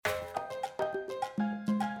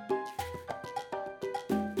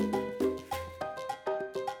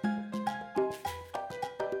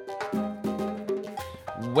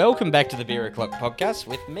Welcome back to the Beer O'Clock podcast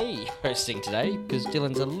with me hosting today because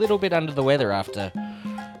Dylan's a little bit under the weather after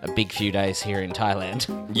a big few days here in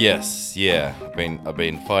Thailand. Yes, yeah. I've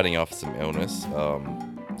been fighting off some illness.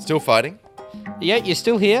 Still fighting. Yeah, you're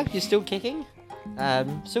still here. You're still kicking.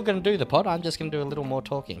 Still going to do the pod. I'm just going to do a little more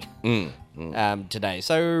talking today.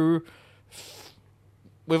 So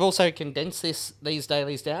we've also condensed these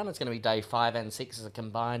dailies down. It's going to be day 5 and 6 as a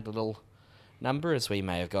combined little number, as we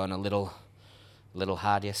may have gone a little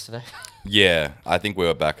hard yesterday. Yeah, I think we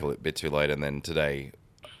were back a little bit too late, and then today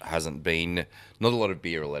hasn't been not a lot of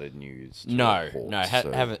beer-related news.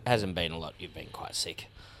 Hasn't been a lot. You've been quite sick.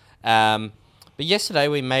 But yesterday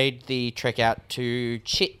we made the trek out to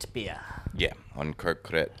Chit Beer. Yeah, on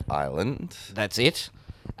Kokret Island. That's it.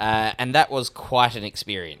 And that was quite an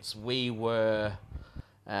experience. We were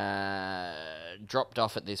dropped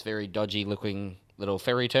off at this very dodgy-looking little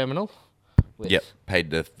ferry terminal. Yep,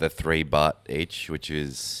 paid the 3 baht each, which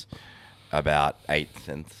is about 8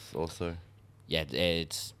 cents or so. Yeah,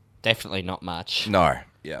 it's definitely not much. No,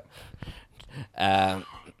 yeah. And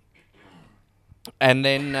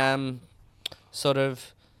then sort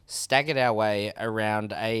of staggered our way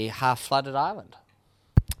around a half-flooded island.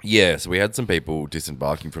 Yeah, so we had some people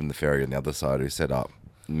disembarking from the ferry on the other side who said,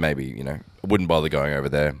 maybe, wouldn't bother going over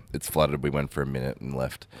there. It's flooded. We went for a minute and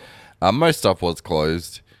left. Most stuff was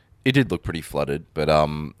closed. It did look pretty flooded, but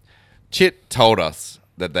Chit told us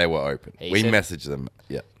that they were open. We messaged them.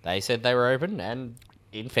 Yeah. They said they were open, and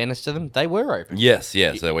in fairness to them, they were open. Yes,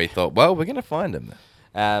 yeah. So we thought, well, we're going to find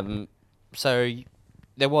them. So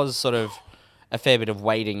there was sort of a fair bit of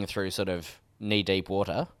wading through sort of knee-deep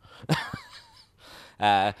water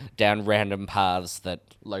down random paths that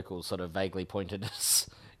locals sort of vaguely pointed us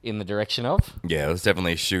in the direction of. Yeah, it was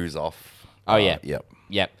definitely shoes off. Oh, yeah.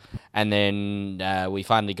 Yep. And then we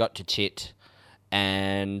finally got to Chit,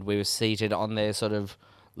 and we were seated on their sort of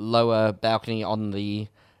lower balcony on the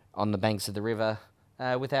banks of the river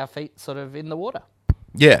with our feet sort of in the water.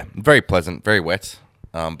 Yeah, very pleasant, very wet.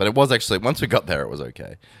 But it was actually, once we got there, it was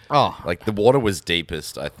okay. Oh. Like, the water was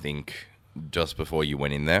deepest, I think, just before you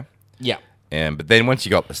went in there. Yeah. But then once you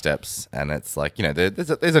got the steps, and it's like,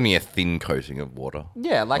 there's only a thin coating of water.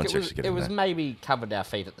 Yeah, like it was maybe covered our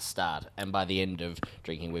feet at the start, and by the end of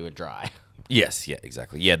drinking, we were dry. Yes, yeah,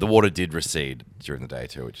 exactly. Yeah, the water did recede during the day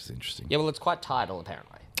too, which is interesting. Yeah, well, it's quite tidal,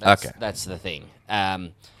 apparently. That's the thing.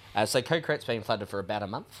 So Kokret's been flooded for about a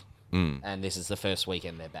month, and this is the first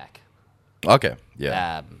weekend they're back. Okay,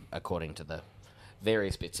 yeah. According to the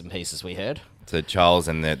various bits and pieces we heard. So Charles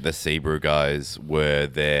and the Seabrew guys were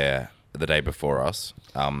there the day before us.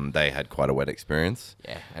 They had quite a wet experience.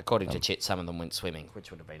 Yeah, according to Chit, some of them went swimming,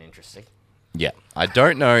 which would have been interesting. Yeah, I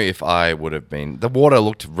don't know if I would have been... The water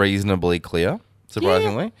looked reasonably clear,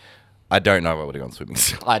 surprisingly. Yeah. I don't know if I would have gone swimming.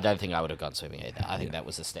 I don't think I would have gone swimming either. I think that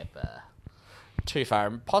was a step too far,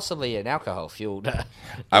 and possibly an alcohol-fueled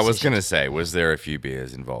I was going to say, was there a few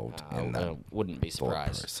beers involved in that? Wouldn't be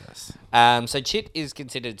surprised. Process. So Chit is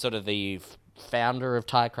considered sort of the founder of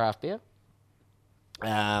Thai craft beer.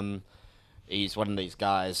 He's one of these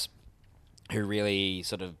guys who really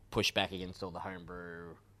sort of pushed back against all the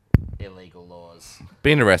homebrew illegal laws.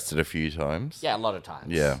 Been arrested a few times. Yeah, a lot of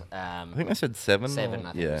times. Yeah. I think they said 7. 7,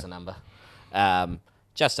 I think was the number.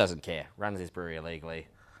 Just doesn't care. Runs his brewery illegally.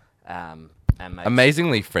 And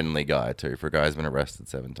amazingly friendly guy, too, for a guy who's been arrested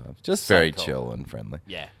 7 times. Just so very cool. Chill and friendly.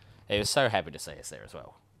 Yeah. He was so happy to see us there as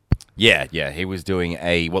well. Yeah. He was doing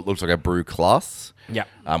what looks like a brew class. Yeah.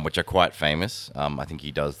 Which are quite famous. I think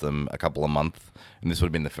he does them a couple of months, and this would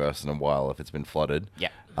have been the first in a while if it's been flooded. Yeah.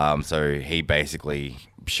 So he basically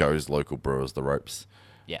shows local brewers the ropes.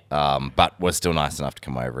 Yeah. But was still nice enough to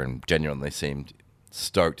come over and genuinely seemed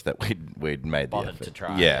stoked that we'd made the effort. To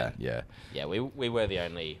try. Yeah. Yeah, we were the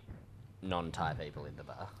only non-Thai people in the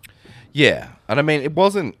bar. Yeah, and I mean it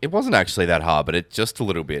wasn't actually that hard, but it just a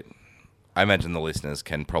little bit. I imagine the listeners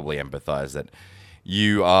can probably empathize that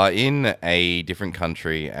you are in a different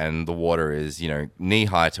country and the water is, knee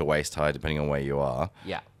high to waist high, depending on where you are.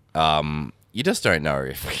 Yeah. You just don't know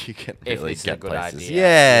if you can really get a good places.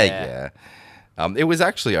 Idea. Yeah. It was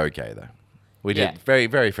actually okay though. We did very,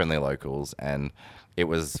 very friendly locals, and it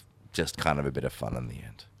was just kind of a bit of fun in the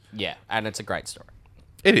end. Yeah, and it's a great story.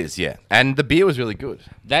 It is, yeah. And the beer was really good.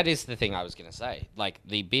 That is the thing I was going to say. Like,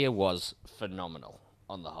 the beer was phenomenal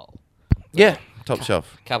on the whole. Yeah, top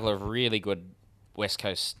shelf. A couple of really good West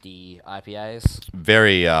Coasty IPAs.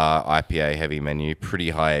 Very IPA heavy menu,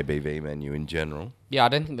 pretty high ABV menu in general. Yeah, I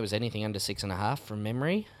don't think there was anything under 6.5 from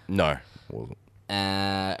memory. No, wasn't.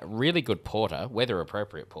 Really good porter, weather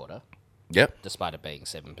appropriate porter. Yep. Despite it being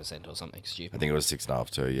 7% or something stupid. I think it was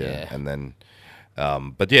 6.5 too. Yeah. And then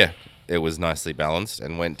But yeah, it was nicely balanced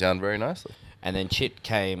and went down very nicely. And then Chit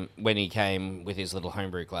came, when he came with his little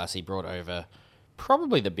homebrew glass, he brought over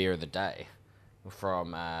probably the beer of the day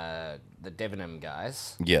from the Debenham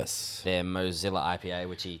guys. Yes. Their Mozilla IPA,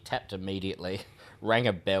 which he tapped immediately, rang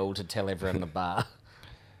a bell to tell everyone in the bar.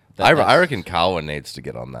 I reckon Carwin needs to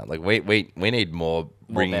get on that. Like, we need more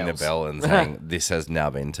ringing a bells. bell and saying, this has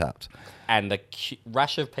now been tapped. And the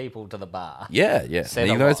rush of people to the bar. Yeah, yeah. Said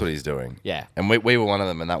He a knows lot. what he's doing. Yeah. And we were one of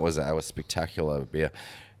them, and that was our spectacular beer.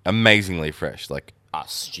 Amazingly fresh. Like, Oh,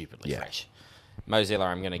 stupidly Yeah. fresh. Mozilla,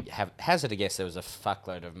 I'm going to hazard a guess there was a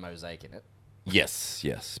fuckload of mosaic in it.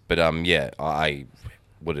 yes. But, yeah, I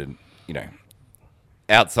wouldn't,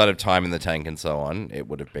 outside of time in the tank and so on, it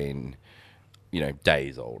would have been,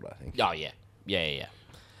 days old, I think. Oh, yeah. Yeah.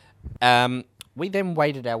 We then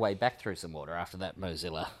waded our way back through some water after that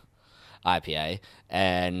Mozilla IPA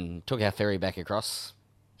and took our ferry back across.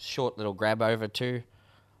 Short little grab over to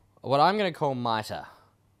what I'm going to call Mitre.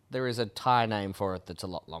 There is a Thai name for it that's a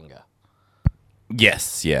lot longer.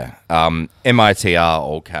 Yes, yeah. MITR,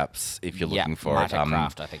 all caps, if you're Yeah, looking for Mitre it.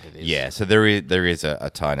 Craft, I think it is. Yeah, so there is a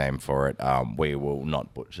Thai name for it. We will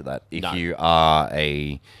not butcher that. If No. you're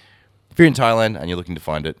in Thailand and you're looking to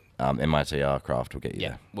find it, MITR Craft will get you Yeah,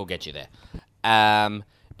 there. we'll get you there.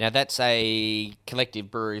 Now, that's a collective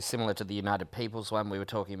brewery similar to the United Peoples one we were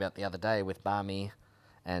talking about the other day with Barmy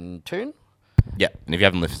and Toon. Yeah, and if you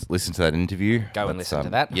haven't listened to that interview, Go and let's, listen to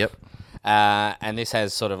that. Yep. And this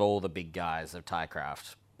has sort of all the big guys of Thai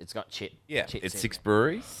craft. It's got Chit. Yeah, Chit's it's in 6 there.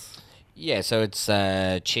 breweries. Yeah, so it's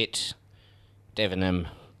Chit, Debenham,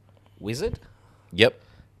 Wizard. Yep.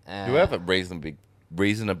 Uh, Who have a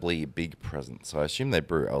reasonably big presence, so I assume they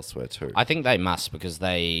brew elsewhere too. I think they must because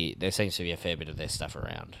there seems to be a fair bit of their stuff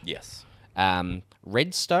around. Yes.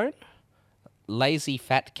 Redstone, Lazy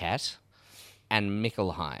Fat Cat, and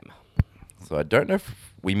Mickelheim. So I don't know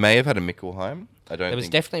if we may have had a Mickelheim. I don't There was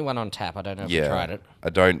think. definitely one on tap. I don't know if we tried it. I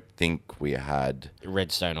don't think we had.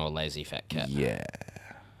 Redstone or Lazy Fat Cat. Yeah.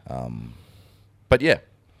 But yeah.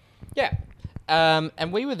 Yeah.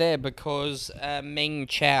 And we were there because Meng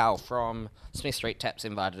Chow from Smith Street Taps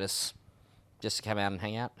invited us just to come out and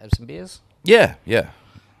hang out, have some beers. Yeah.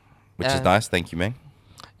 Which is Uh, nice. Thank you, Meng.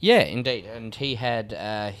 Yeah, indeed. And he had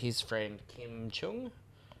his friend Kim Chung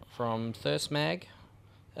from Thirst Mag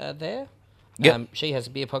there. Yep. She has a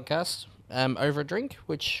beer podcast, Over a Drink,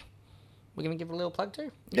 which we're going to give a little plug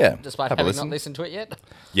to. Yeah. Despite have a having listen. not listened to it yet.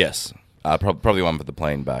 Yes. Probably one for the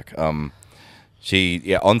plane back.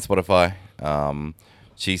 She on Spotify.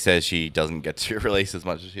 She says she doesn't get to release as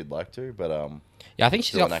much as she'd like to, but Yeah, I think she's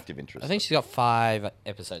still got an active interest. I think she's got 5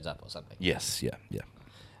 episodes up or something. Yes. Yeah.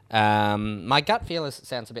 My gut feel is it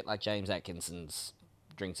sounds a bit like James Atkinson's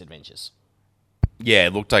Drinks Adventures. Yeah,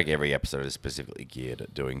 it looked like every episode is specifically geared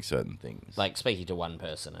at doing certain things. Like speaking to one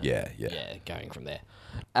person. And, Yeah. going from there.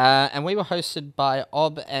 And we were hosted by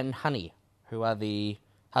Ob and Honey, who are the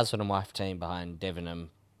husband and wife team behind Debenham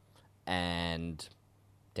and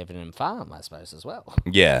Debenham Farm, I suppose, as well.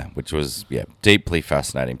 Yeah, which was deeply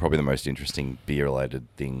fascinating. Probably the most interesting beer-related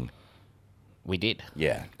thing. We did.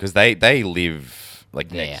 Yeah, because they live like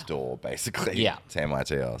There. next door, basically. Yeah. to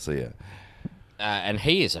MITR. So yeah. And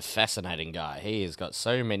he is a fascinating guy. He has got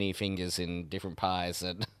so many fingers in different pies.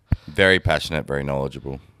 And Very passionate, very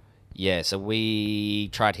knowledgeable. yeah, so we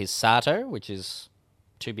tried his Sato, which is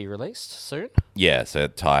to be released soon. Yeah, so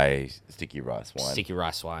Thai sticky rice wine. Sticky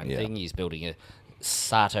rice wine Yeah. thing. He's building a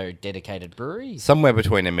Sato dedicated brewery. Somewhere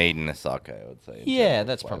between a mead and a sake, I would say. in Yeah, terms of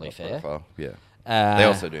that's flavour probably fair. profile. Yeah. Uh, They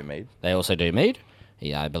also do mead. They also do mead.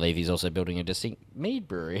 Yeah, I believe he's also building a distinct mead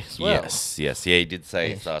brewery as well. Yes. Yeah, he did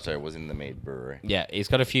say Sato was in the mead brewery. Yeah, he's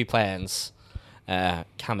got a few plans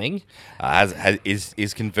coming.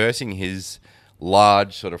 Is converting his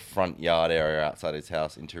large sort of front yard area outside his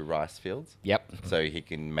house into rice fields. Yep. So he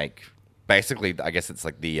can make basically, I guess it's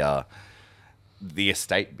like the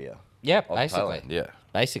estate beer. Yeah, of basically. Thailand. Yeah.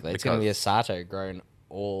 Basically, it's going to be a Because- Sato grown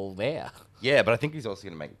all there. Yeah, but I think he's also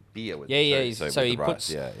going to make beer with Yeah, it. yeah. So So with he the rice, puts.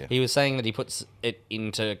 yeah. He was saying that he puts it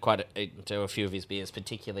into into a few of his beers,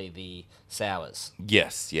 particularly the sours.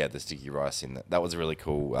 Yes, yeah, the sticky rice in that. That was really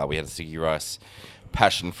cool. We had a sticky rice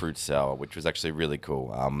passion fruit sour, which was actually really cool.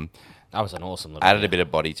 That was an awesome little. Added beer. a bit of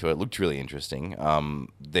body to it. Looked really interesting.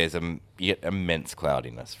 There's you get immense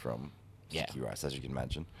cloudiness from sticky rice, as you can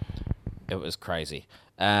imagine. It was crazy.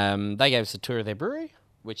 They gave us a tour of their brewery,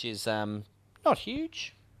 which is not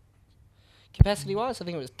huge. Capacity-wise, I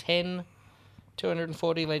think it was 10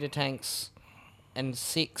 240-litre tanks and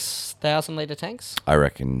 6,000-litre tanks. I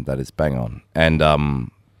reckon that is bang on.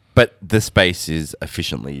 And but the space is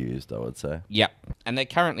efficiently used, I would say. Yep. And they're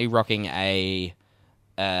currently rocking a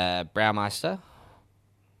Braumeister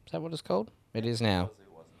Is that what it's called? It is now.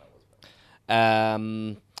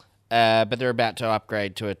 But they're about to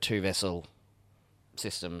upgrade to a 2-vessel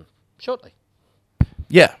system shortly.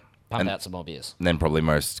 Yeah. Pump out some more beers. And then probably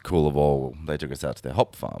most cool of all, they took us out to their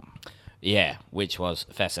hop farm. Yeah, which was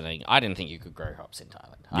fascinating. I didn't think you could grow hops in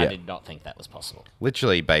Thailand. I did not think that was possible.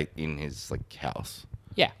 Literally in his house.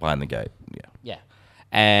 Yeah. Behind the gate. Yeah. Yeah.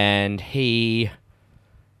 And he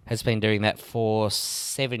has been doing that for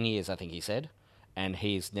 7 years, I think he said. And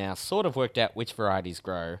he's now sort of worked out which varieties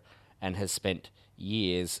grow and has spent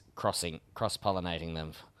years cross-pollinating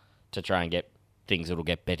them to try and get things that will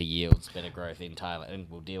get better yields, better growth in Thailand, and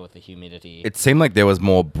will deal with the humidity. It seemed like there was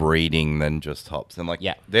more breeding than just hops. And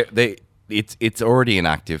it's already an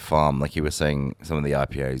active farm. Like he was saying, some of the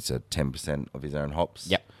IPAs are 10% of his own hops.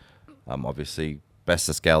 Yep. Obviously, best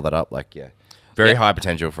to scale that up. Very high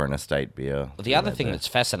potential for an estate beer. Well, the other thing that's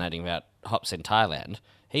fascinating about hops in Thailand,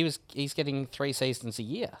 he's getting 3 seasons a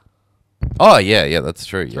year. Oh, yeah, that's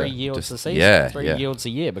true. 3 yields a season. Yeah, 3 yields a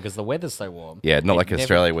year because the weather's so warm. Yeah, not like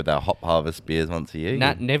Australia with our hop harvest beers once a year.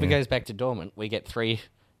 Never goes back to dormant. We get three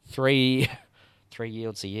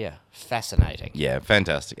yields a year. Fascinating. Yeah,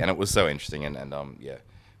 fantastic. And it was so interesting. And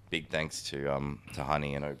big thanks to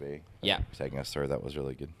Honey and OB. Yeah. For taking us through. That was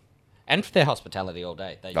really good. And for their hospitality all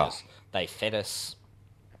day. They fed us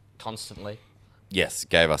constantly. Yes,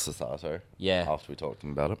 gave us a Sato. Yeah. After we talked to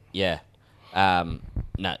them about it. Yeah.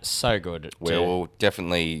 No, so good. We'll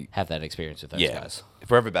definitely have that experience with those guys.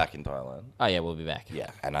 If we're ever back in Thailand. Oh, yeah, we'll be back.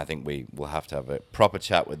 Yeah, and I think we will have to have a proper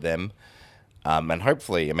chat with them. And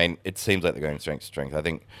hopefully, it seems like they're going strength to strength. I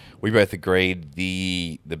think we both agreed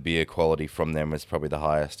the beer quality from them is probably the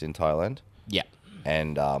highest in Thailand. Yeah.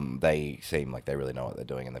 And they seem like they really know what they're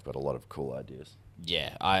doing, and they've got a lot of cool ideas.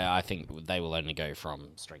 Yeah, I think they will only go from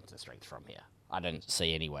strength to strength from here. I don't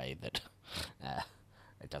see any way that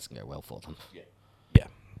it doesn't go well for them. Yeah.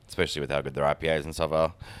 Especially with how good their IPAs and stuff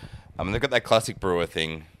are. They've got that classic brewer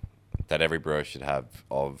thing that every brewer should have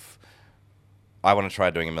of, I want to try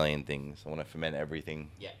doing a million things. I want to ferment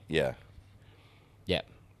everything. Yeah. That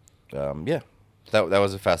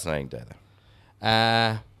was a fascinating day,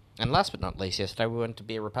 though. And last but not least, yesterday we went to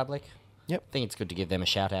Beer Republic. Yep. I think it's good to give them a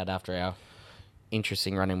shout out after our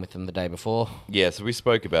interesting run-in with them the day before. Yeah, so we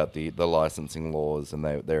spoke about the licensing laws, and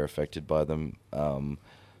they're affected by them.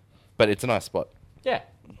 But it's a nice spot. Yeah,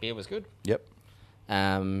 beer was good. Yep.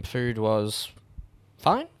 Food was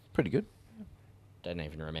fine. Pretty good. Don't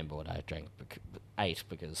even remember what I ate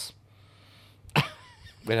because...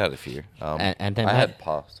 We'd had a few. And then I had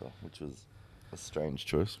pasta, which was a strange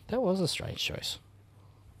choice. That was a strange choice.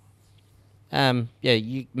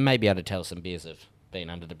 You may be able to tell some beers have been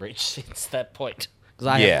under the bridge since that point.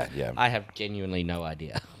 I have genuinely no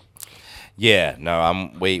idea. Yeah,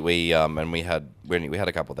 no, we had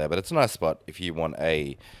a couple there, but it's a nice spot if you want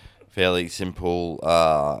a fairly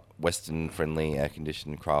simple, Western friendly air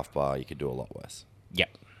conditioned craft bar. You could do a lot worse.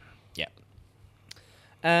 Yep.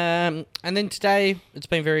 And then today it's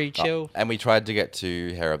been very chill. And we tried to get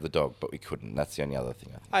to Hair of the Dog, but we couldn't. That's the only other thing.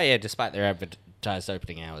 I think. Oh yeah, despite their advertised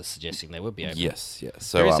opening hours suggesting they would be open. Yes.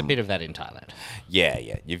 So there is a bit of that in Thailand.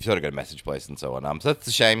 Yeah. You've sort of got a message place and so on. So that's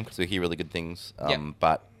a shame because we hear really good things.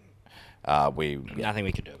 But nothing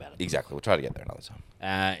we could do about it. Exactly. We'll try to get there another time.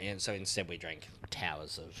 And so instead we drank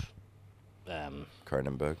towers of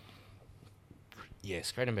Kronenberg.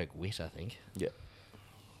 Yes, Kronenberg Wit, I think. Yeah.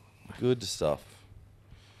 Good stuff.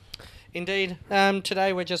 Indeed.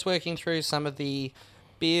 Today we're just working through some of the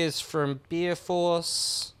beers from Beer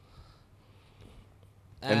Force.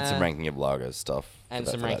 And some ranking of lagers stuff. And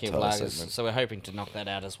some ranking of lagers. So we're hoping to knock that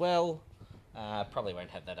out as well. Probably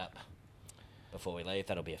won't have that up before we leave.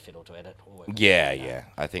 That'll be a fiddle to edit. Yeah.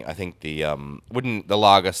 I think the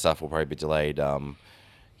lager stuff will probably be delayed.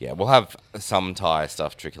 We'll have some Thai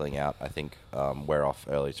stuff trickling out. I think we're off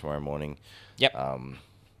early tomorrow morning. Yep.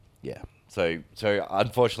 So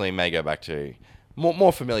unfortunately, it may go back to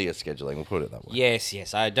more familiar scheduling. We'll put it that way.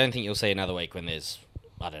 Yes. I don't think you'll see another week when there's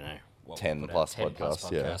 10 plus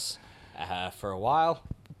podcasts. For a while.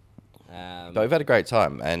 But we've had a great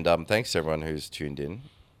time, and thanks to everyone who's tuned in.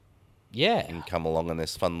 Yeah. And come along on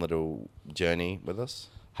this fun little journey with us.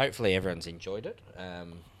 Hopefully everyone's enjoyed it.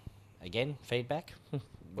 Again, feedback.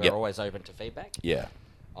 We're always open to feedback. Yeah.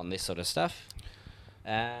 On this sort of stuff.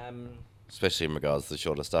 Especially in regards to the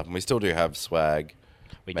shorter stuff. And we still do have swag.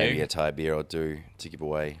 Maybe a Thai beer or two to give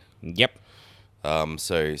away. Yep.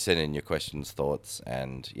 So send in your questions, thoughts,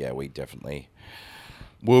 and we definitely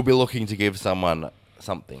will be looking to give someone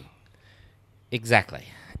something. Exactly.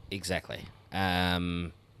 I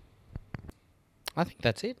think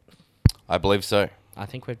that's it. I believe so. I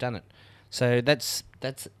think we've done it. So this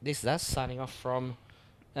is us signing off from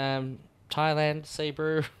Thailand,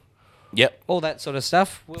 Sebrew, Yep. all that sort of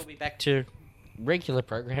stuff. We'll be back to regular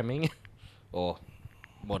programming, or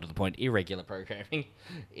more to the point, irregular programming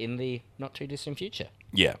in the not too distant future.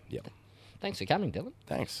 Yeah. Yeah. Thanks for coming, Dylan.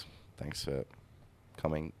 Thanks for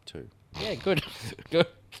coming too. Yeah, good. Good.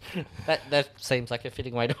 That seems like a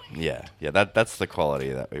fitting way to... Yeah. That's the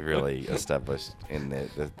quality that we've really established in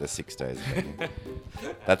the 6 days of being here.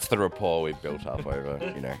 That's the rapport we've built up over,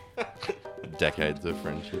 decades of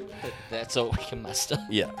friendship. That's all we can muster.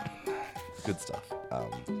 Yeah. Good stuff.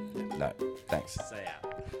 No, thanks. So,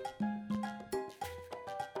 yeah.